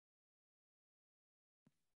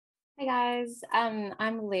Hey guys,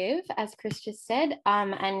 I'm Liv, as Chris just said,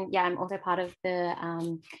 and yeah, I'm also part of the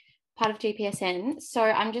part of GPSN. So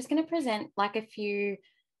I'm just going to present like a few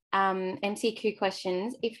MCQ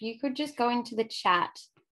questions. If you could just go into the chat,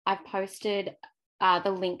 I've posted the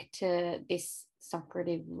link to this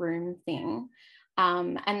Socrative room thing,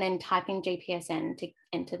 and then type in GPSN to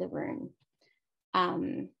enter the room.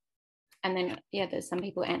 And then yeah, there's some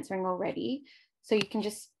people answering already, so you can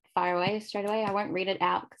just fire away straight away. I won't read it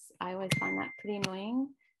out because I always find that pretty annoying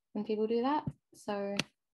when people do that. So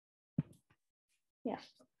yeah.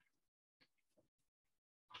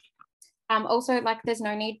 Also, like, there's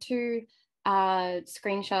no need to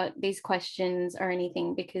screenshot these questions or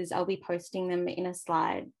anything because I'll be posting them in a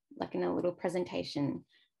slide, like in a little presentation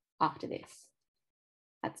after this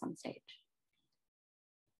at some stage.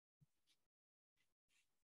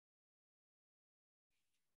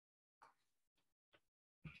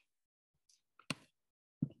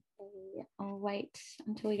 I'll wait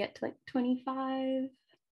until we get to like 25.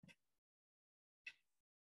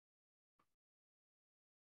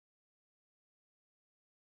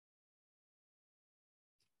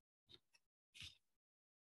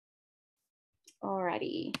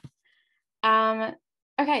 Alrighty.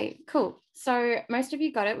 Okay, cool. So most of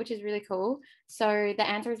you got it, which is really cool. So the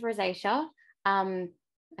answer is rosacea.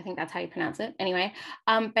 I think that's how you pronounce it. Anyway,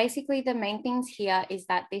 basically the main things here is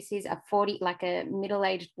that this is a 40, like a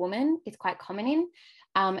middle-aged woman. It's quite common in.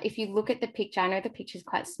 If you look at the picture, I know the picture is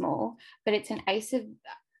quite small, but it's an ace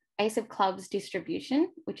of clubs distribution,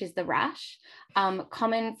 which is the rash.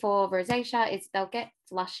 Common for rosacea is they'll get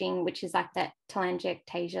flushing, which is like that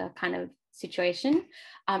telangiectasia kind of situation.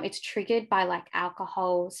 It's triggered by like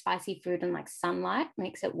alcohol, spicy food, and like sunlight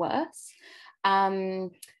makes it worse.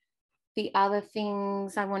 The other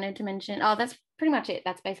things I wanted to mention, that's pretty much it.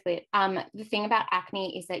 That's basically it. The thing about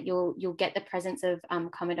acne is that you'll get the presence of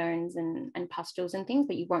comedones and pustules and things,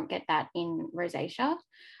 but you won't get that in rosacea.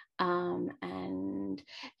 And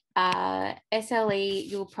SLE,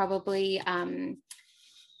 you'll probably,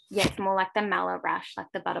 it's more like the mallow rash, like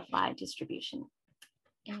the butterfly distribution.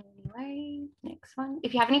 Anyway, next one.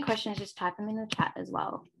 If you have any questions, just type them in the chat as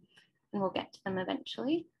well, and we'll get to them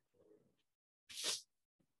eventually.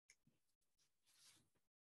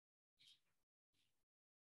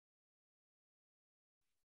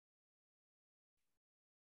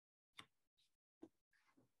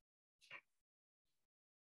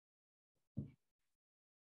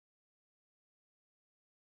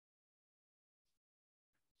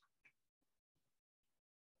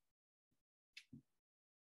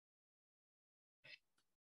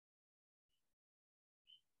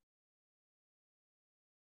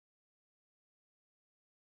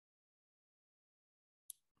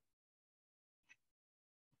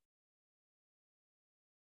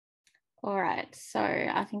 All right, so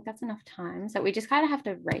I think that's enough time. So we just kind of have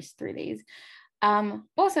to race through these.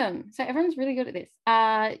 Awesome. So everyone's really good at this.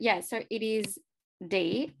 Yeah, so it is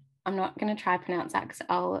D. I'm not going to try to pronounce that because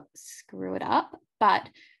I'll screw it up. But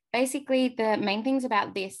basically, the main things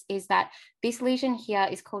about this is that this lesion here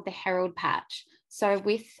is called the Herald patch. So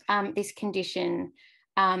with this condition,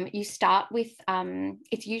 you start with,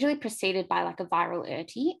 it's usually preceded by like a viral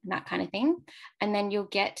urti and that kind of thing. And then you'll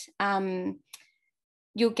get a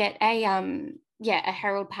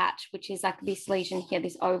Herald patch, which is like this lesion here,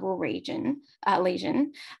 this oval lesion.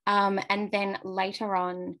 And then later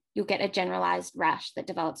on, you'll get a generalized rash that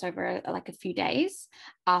develops over like a few days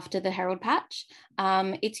after the Herald patch.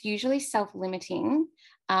 It's usually self-limiting,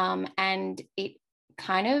 and it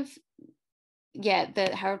kind of,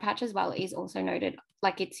 the Herald patch as well is also noted,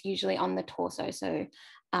 like it's usually on the torso, so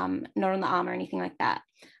not on the arm or anything like that.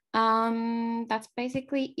 That's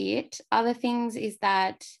basically it. Other things is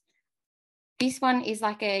that this one is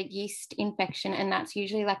like a yeast infection, and that's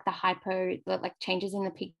usually like like changes in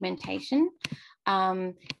the pigmentation.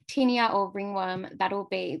 Tinea or ringworm,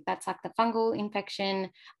 that's like the fungal infection,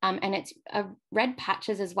 and it's red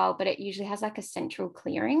patches as well, but it usually has like a central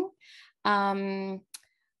clearing. Lichen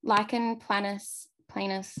planus,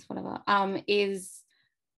 whatever, is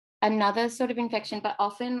another sort of infection, but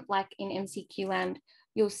often like in MCQ land,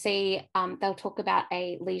 you'll see they'll talk about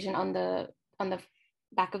a lesion on the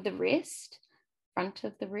back of the wrist, front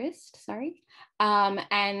of the wrist, sorry.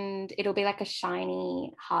 And it'll be like a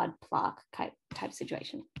shiny, hard plaque type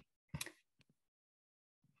situation.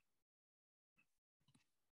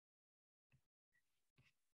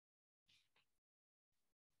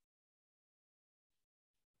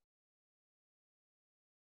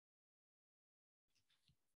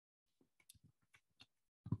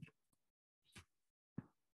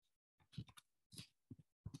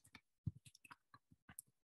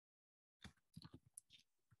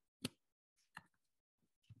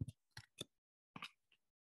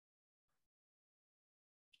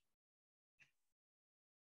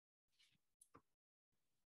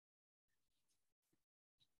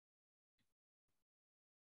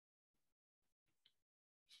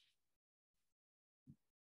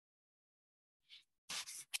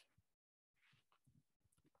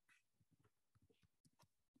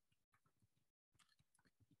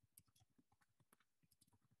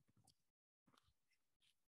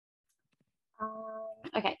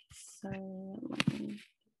 So let me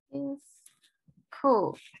do this.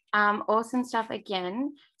 Cool. Awesome stuff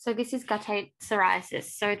again. So this is guttate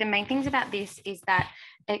psoriasis. So the main things about this is that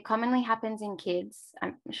it commonly happens in kids.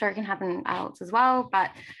 I'm sure it can happen in adults as well,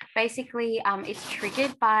 but basically it's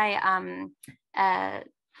triggered by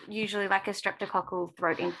usually like a streptococcal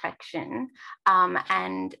throat infection.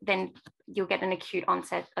 And then you'll get an acute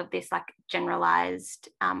onset of this like generalized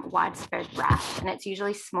widespread rash, and it's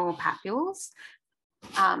usually small papules.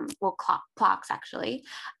 Or plaques actually,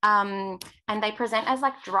 and they present as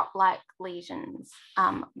like drop-like lesions,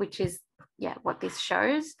 which is what this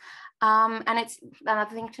shows. And it's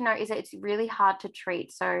another thing to note is that it's really hard to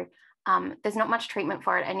treat. So there's not much treatment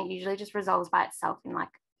for it, and it usually just resolves by itself in like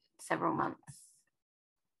several months.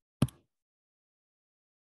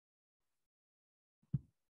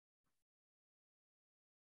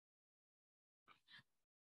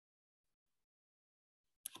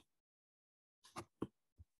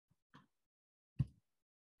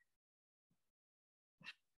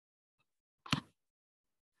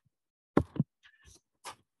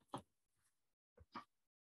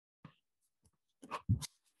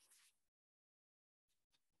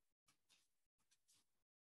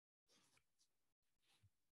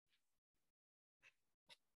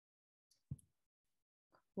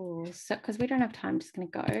 Cool. So because we don't have time, I'm just going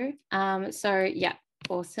to go. So yeah,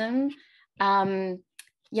 awesome.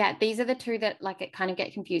 Yeah, these are the two that like it kind of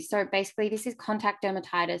get confused. So basically this is contact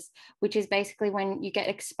dermatitis, which is basically when you get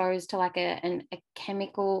exposed to like a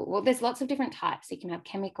chemical. Well, there's lots of different types. You can have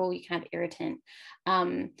chemical, you can have irritant.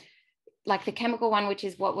 Like the chemical one, which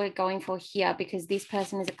is what we're going for here, because this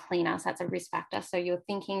person is a cleaner, so that's a risk factor. So you're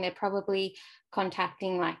thinking they're probably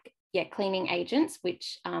contacting like cleaning agents,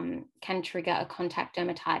 which can trigger a contact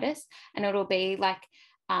dermatitis, and it'll be like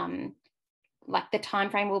the time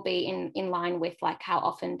frame will be in line with like how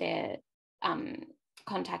often they're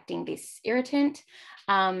contacting this irritant,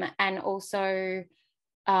 and also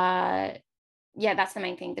that's the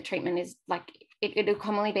main thing. The treatment is like it'll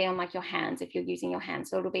commonly be on like your hands if you're using your hands,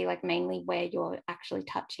 so it'll be like mainly where you're actually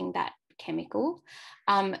touching that chemical.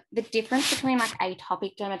 The difference between like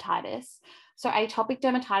atopic dermatitis, so atopic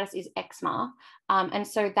dermatitis is eczema, and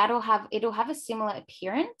so it'll have a similar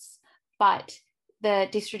appearance, but the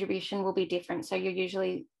distribution will be different. So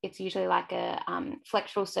it's usually like a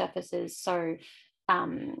flexural surfaces, so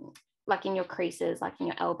like in your creases, like in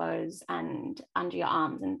your elbows and under your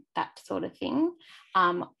arms and that sort of thing.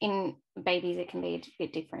 In babies, it can be a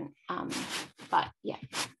bit different, but yeah.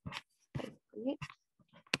 Basically it.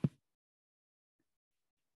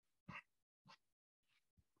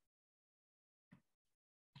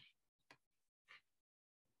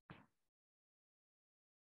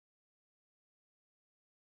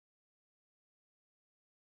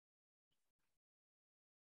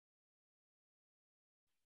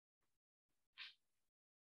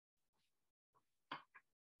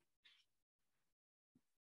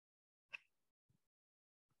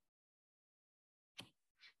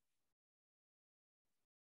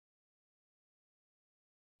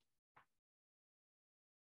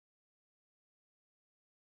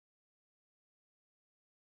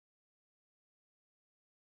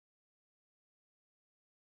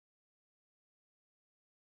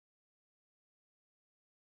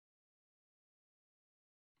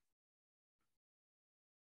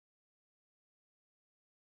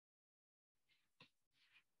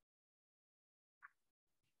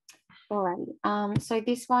 Alrighty. So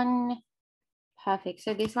this one, perfect.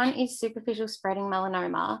 So this one is superficial spreading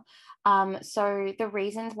melanoma. So the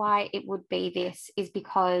reasons why it would be this is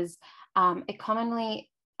because it commonly,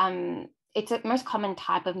 it's a most common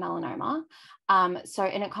type of melanoma. And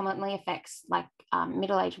it commonly affects like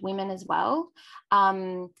middle-aged women as well.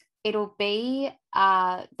 It'll be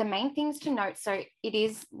the main things to note. So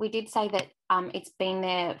we did say that it's been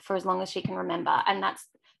there for as long as she can remember. And that's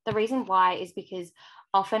the reason why is because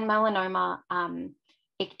often melanoma,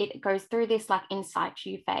 it goes through this like in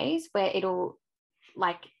situ phase where it'll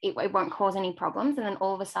like it won't cause any problems, and then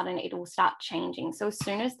all of a sudden it will start changing. So as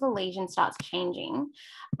soon as the lesion starts changing,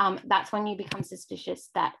 that's when you become suspicious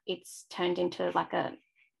that it's turned into like a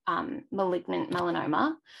malignant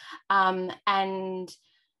melanoma. And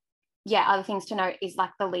other things to note is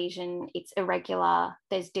like the lesion, it's irregular,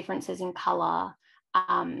 there's differences in color,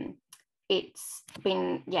 it's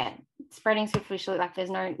been spreading superficially, like there's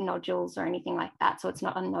no nodules or anything like that, so it's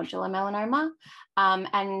not a nodular melanoma.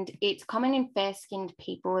 And it's common in fair-skinned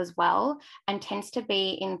people as well, and tends to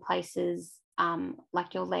be in places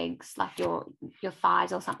like your legs, like your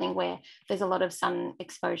thighs or something, where there's a lot of sun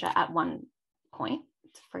exposure at one point.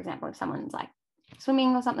 For example, if someone's like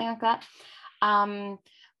swimming or something like that.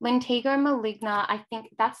 Lentigo maligna, I think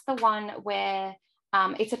that's the one where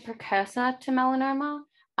it's a precursor to melanoma.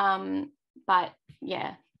 But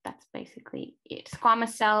yeah, that's basically it.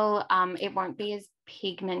 Squamous cell, it won't be as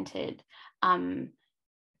pigmented.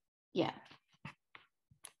 Yeah.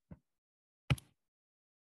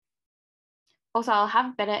 Also, I'll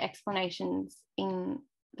have better explanations in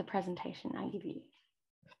the presentation I give you.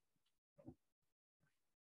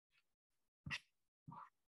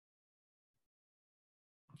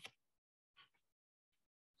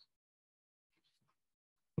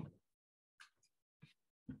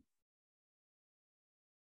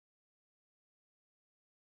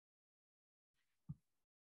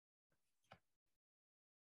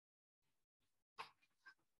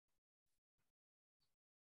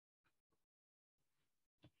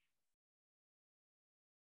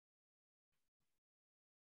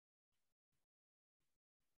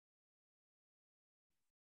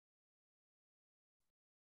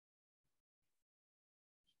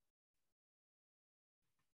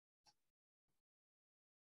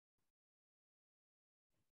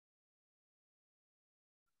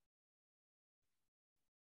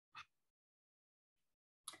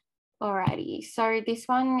 Alrighty, so this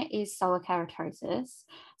one is solar keratosis.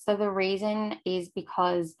 So the reason is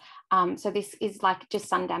because, so this is like just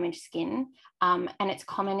sun damaged skin, and it's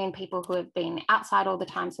common in people who have been outside all the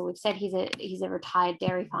time. So we've said he's a retired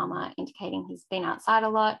dairy farmer, indicating he's been outside a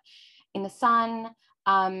lot in the sun.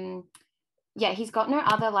 Yeah, he's got no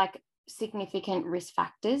other like significant risk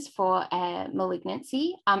factors for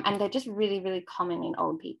malignancy, and they're just really, really common in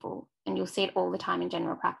old people. And you'll see it all the time in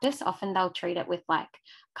general practice. Often they'll treat it with like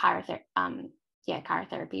chirotherapy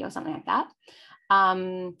or something like that.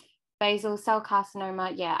 Basal cell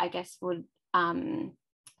carcinoma, yeah, I guess would,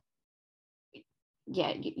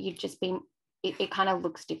 yeah, you'd just be, it kind of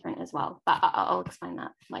looks different as well, but I'll explain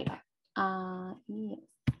that later. Yeah.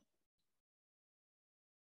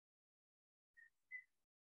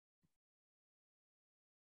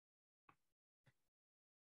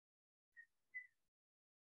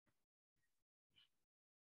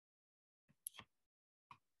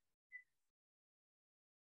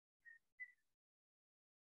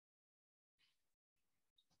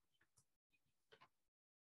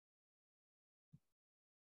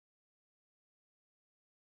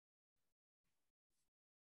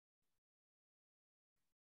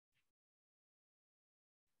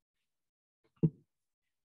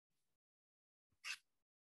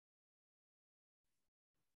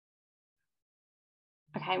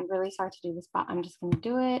 Okay, I'm really sorry to do this, but I'm just going to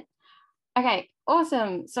do it. Okay,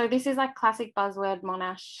 awesome. So this is like classic buzzword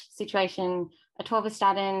Monash situation,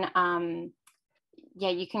 atorvastatin. Yeah,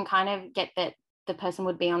 you can kind of get that the person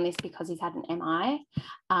would be on this because he's had an MI.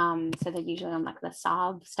 So they're usually on like the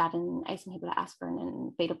SARB, statin, ACE inhibitor, aspirin,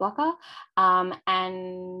 and beta blocker.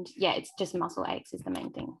 And yeah, it's just muscle aches is the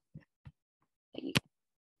main thing that you.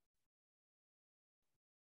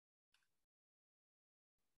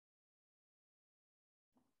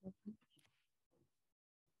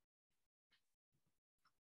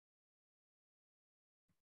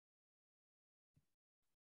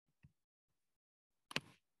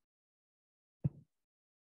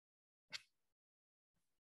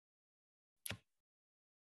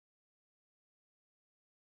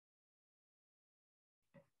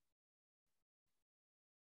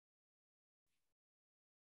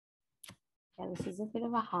 Yeah, this is a bit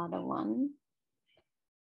of a harder one.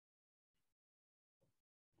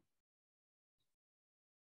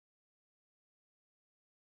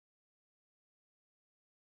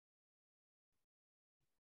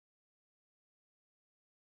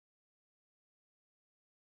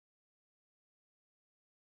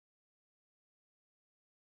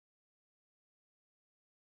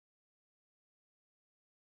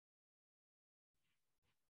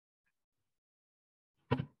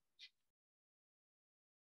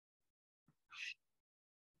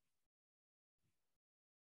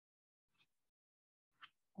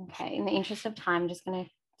 Okay, in the interest of time, I'm just going to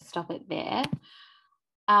stop it there.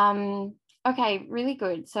 Okay, really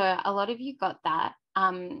good. So a lot of you got that.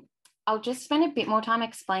 I'll just spend a bit more time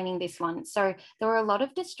explaining this one. So there were a lot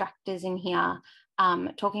of distractors in here,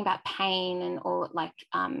 talking about pain and all like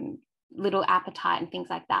little appetite and things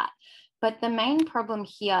like that. But the main problem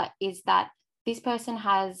here is that this person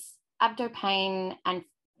has abdo pain and,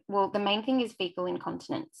 well, the main thing is fecal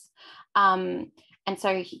incontinence. And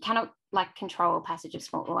so he cannot like control passage of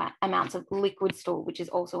small amounts of liquid stool, which is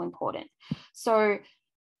also important. So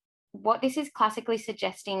what this is classically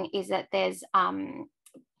suggesting is that there's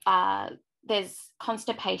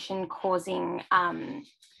constipation causing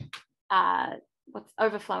what's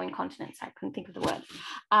overflow incontinence. I couldn't think of the word.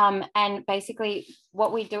 And basically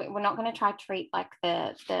what we do, we're not going to try to treat like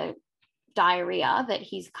the diarrhea that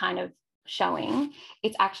he's kind of showing.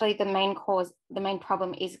 It's actually the main cause, the main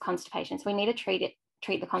problem is constipation. So we need to treat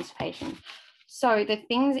the constipation. So the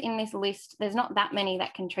things in this list, there's not that many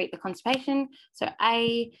that can treat the constipation. So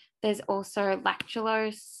there's also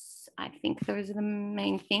lactulose. I think those are the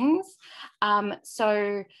main things.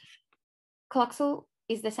 So Cloxil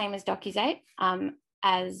is the same as Docuzate,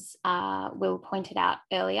 as Will pointed out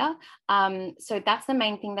earlier. So that's the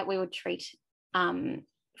main thing that we would treat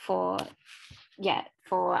for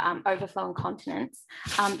overflow incontinence.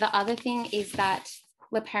 The other thing is that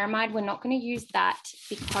loperamide, we're not going to use that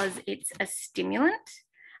because it's a stimulant.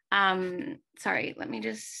 Sorry, let me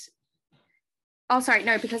just... Oh, sorry,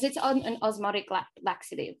 no, because it's an osmotic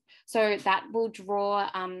laxative. So that will draw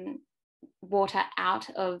water out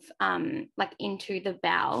of like into the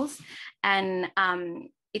bowels, and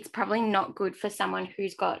it's probably not good for someone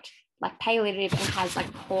who's got like palliative and has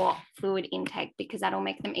like poor fluid intake, because that'll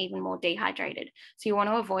make them even more dehydrated. So you want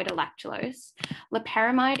to avoid a lactulose.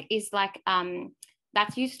 Loperamide is like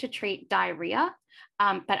that's used to treat diarrhea,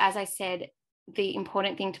 but as I said, the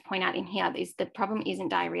important thing to point out in here is the problem isn't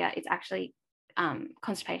diarrhea, it's actually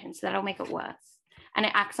constipation, so that'll make it worse. And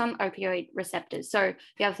it acts on opioid receptors. So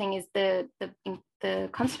the other thing is the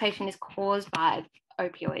constipation is caused by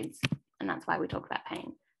opioids, and that's why we talk about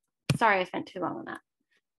pain. Sorry, I spent too long on that.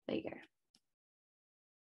 There you go.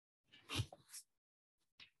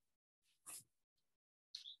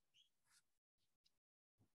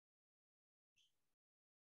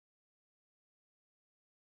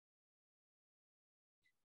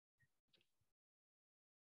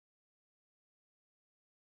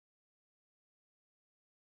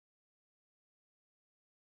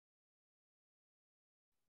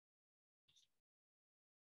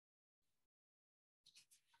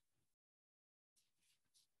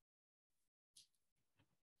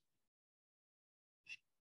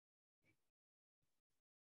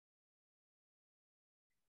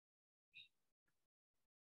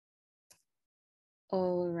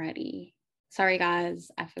 Alrighty. Sorry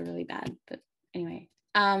guys, I feel really bad, but anyway.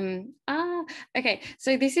 Okay,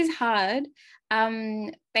 so this is hard.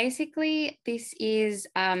 Basically, this is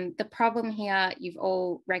the problem here you've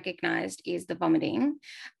all recognized is the vomiting.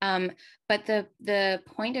 But the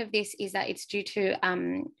point of this is that it's due to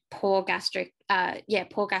poor gastric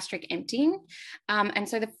emptying. And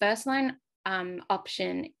so the first line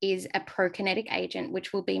option is a prokinetic agent,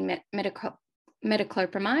 which will be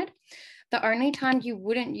metoclopramide. The only time you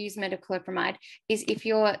wouldn't use metoclopramide is if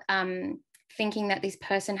you're thinking that this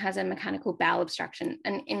person has a mechanical bowel obstruction.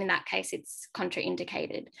 And in that case, it's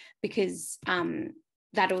contraindicated because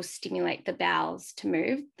that'll stimulate the bowels to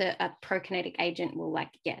move. A prokinetic agent will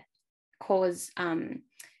cause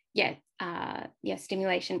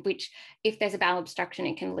stimulation, which if there's a bowel obstruction,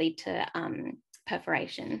 it can lead to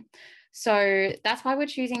perforation. So that's why we're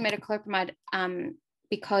choosing metoclopramide.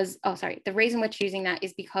 The reason we're choosing that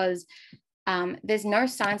is because there's no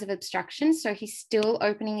signs of obstruction. So he's still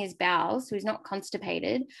opening his bowels, so he's not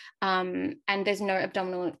constipated, and there's no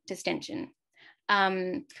abdominal distension.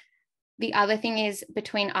 The other thing is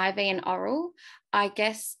between IV and oral, I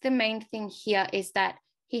guess the main thing here is that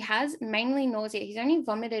he has mainly nausea. He's only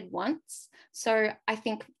vomited once. So I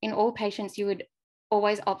think in all patients, you would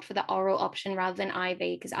always opt for the oral option rather than IV,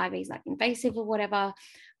 because IV is like invasive or whatever.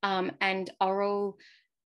 And oral,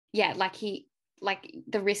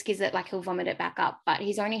 the risk is that he'll vomit it back up, but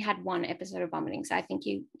he's only had one episode of vomiting. So I think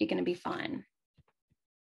you're going to be fine.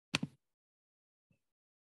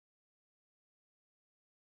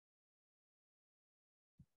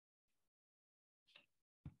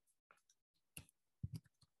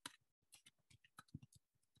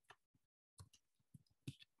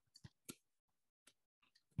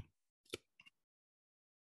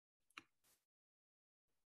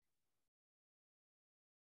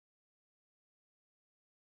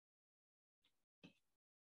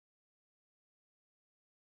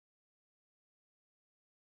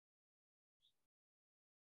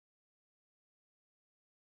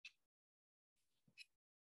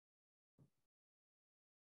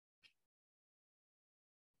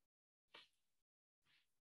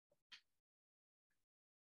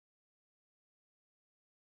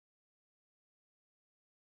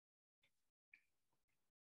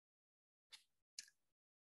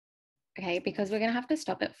 Okay, because we're going to have to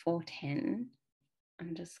stop at 4:10.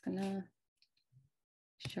 I'm just going to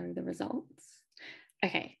show the results.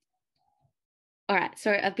 Okay. All right,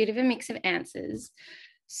 so a bit of a mix of answers.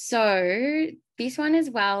 So this one as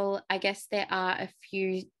well, I guess there are a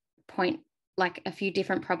few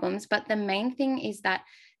different problems, but the main thing is that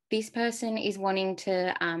this person is wanting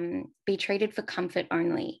to be treated for comfort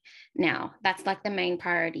only now. That's like the main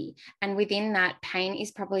priority. And within that, pain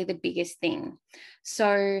is probably the biggest thing.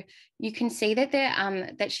 So you can see that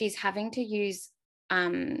that she's having to use,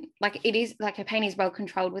 like it is like her pain is well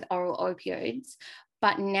controlled with oral opioids,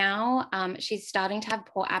 but now she's starting to have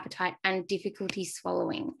poor appetite and difficulty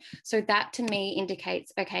swallowing. So that to me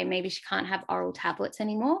indicates, okay, maybe she can't have oral tablets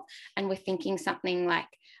anymore. And we're thinking something like,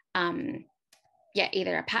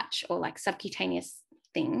 either a patch or like subcutaneous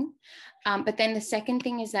thing. But then the second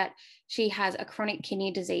thing is that she has a chronic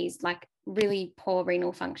kidney disease, like really poor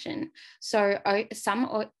renal function. So a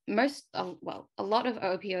lot of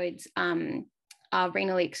opioids are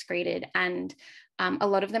renally excreted, and a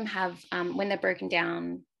lot of them have, when they're broken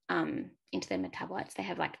down into their metabolites, they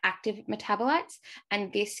have like active metabolites,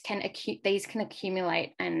 and these can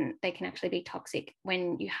accumulate, and they can actually be toxic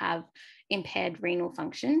when you have impaired renal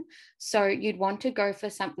function. So you'd want to go for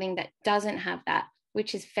something that doesn't have that,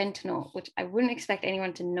 which is fentanyl, which I wouldn't expect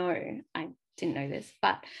anyone to know. I didn't know this,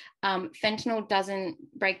 but fentanyl doesn't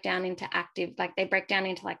break down into active, like they break down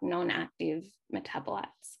into like non-active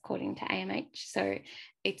metabolites according to AMH. So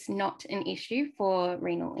it's not an issue for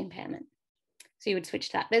renal impairment. So you would switch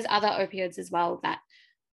to that. There's other opioids as well that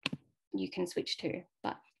you can switch to,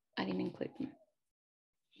 but I didn't include them.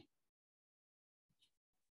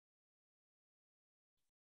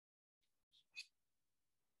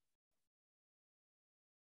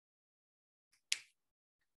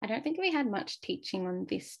 I don't think we had much teaching on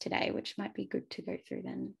this today, which might be good to go through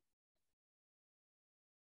then.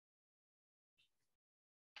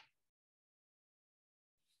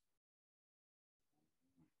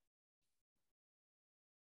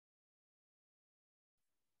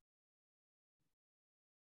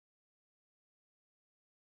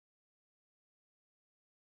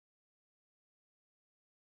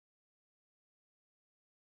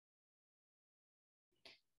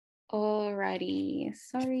 Alrighty,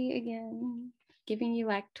 sorry again, giving you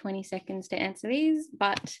like 20 seconds to answer these,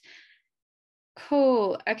 but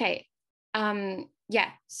cool. Okay.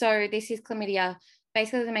 So this is chlamydia.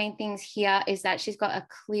 Basically, the main things here is that she's got a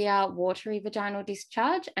clear, watery vaginal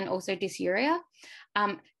discharge and also dysuria.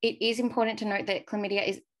 It is important to note that chlamydia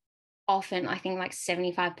is often, I think like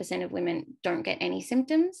 75% of women don't get any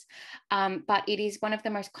symptoms, but it is one of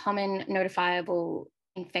the most common notifiable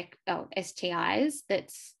STIs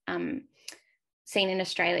that's seen in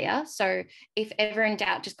Australia. So if ever in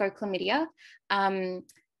doubt, just go chlamydia. And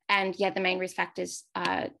yeah, the main risk factors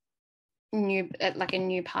are a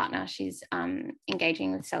new partner. She's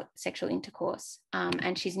engaging with sexual intercourse,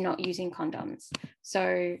 and she's not using condoms.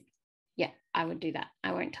 So yeah, I would do that.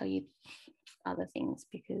 I won't tell you other things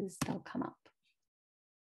because they'll come up.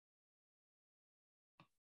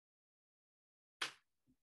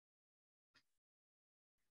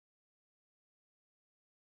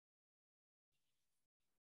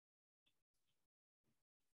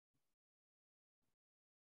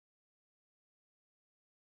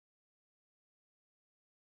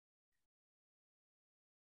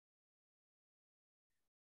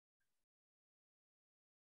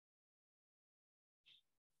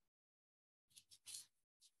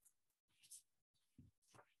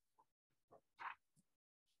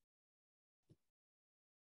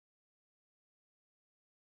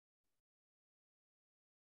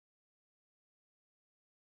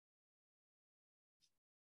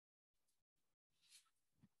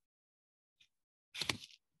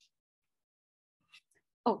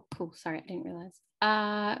 Oh, cool. Sorry, I didn't realize.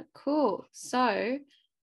 Cool. So,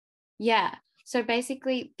 yeah. So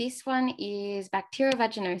basically, this one is bacterial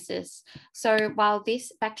vaginosis. So while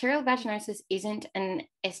this bacterial vaginosis isn't an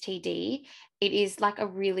STD, it is like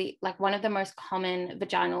one of the most common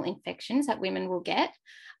vaginal infections that women will get.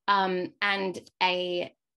 And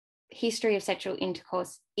a history of sexual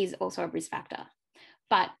intercourse is also a risk factor.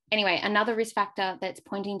 But anyway, another risk factor that's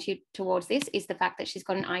pointing towards this is the fact that she's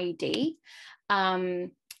got an IUD.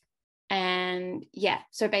 And yeah,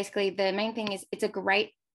 so basically the main thing is it's a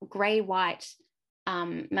gray-white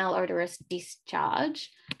malodorous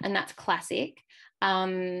discharge, and that's classic.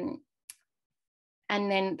 And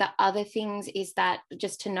then the other things is that,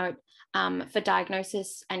 just to note, for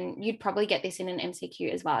diagnosis, and you'd probably get this in an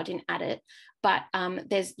MCQ as well, I didn't add it, but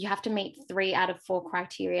you have to meet 3 out of 4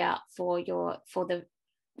 criteria for the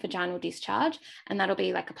vaginal discharge, and that'll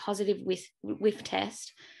be like a positive whiff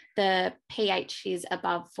test. The pH is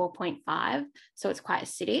above 4.5, so it's quite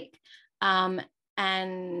acidic,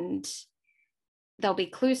 and there'll be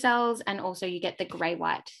clue cells, and also you get the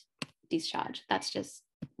grey-white discharge. That's just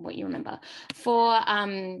what you remember. For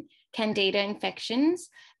candida infections,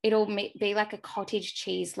 it'll be like a cottage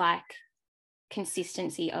cheese like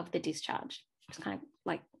consistency of the discharge. It's kind of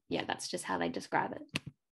like, yeah, that's just how they describe it.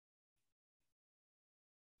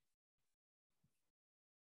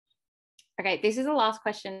 Okay, this is the last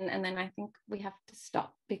question, and then I think we have to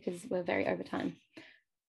stop because we're very over time.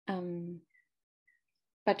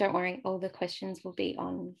 But don't worry, all the questions will be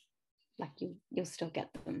on, like you'll still get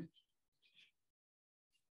them.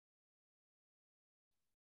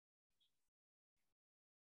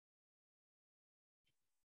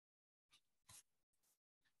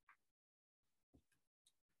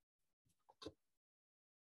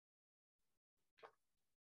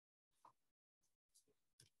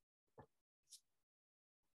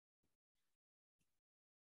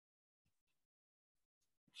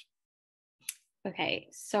 Okay,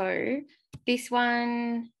 so this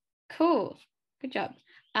one, cool, good job.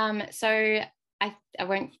 So I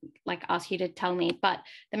won't like ask you to tell me, but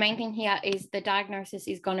the main thing here is the diagnosis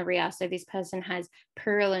is gonorrhea. So this person has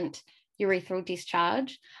purulent urethral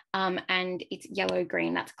discharge, and it's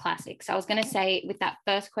yellow-green. That's classic. So I was going to say with that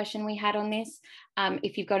first question we had on this,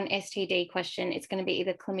 if you've got an STD question, it's going to be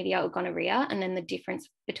either chlamydia or gonorrhea, and then the difference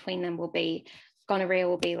between them will be gonorrhea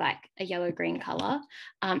will be like a yellow-green color,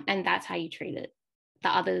 and that's how you treat it. The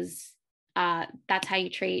others, that's how you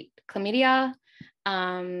treat chlamydia.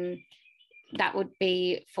 That would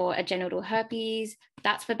be for a genital herpes.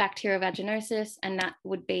 That's for bacterial vaginosis, and that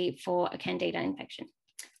would be for a candida infection.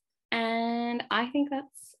 And I think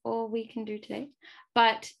that's all we can do today.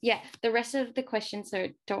 But yeah, the rest of the questions, so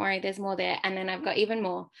don't worry, there's more there. And then I've got even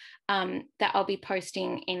more that I'll be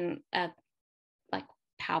posting in a like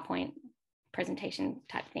PowerPoint presentation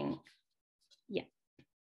type thing. Yeah.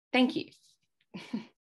 Thank you.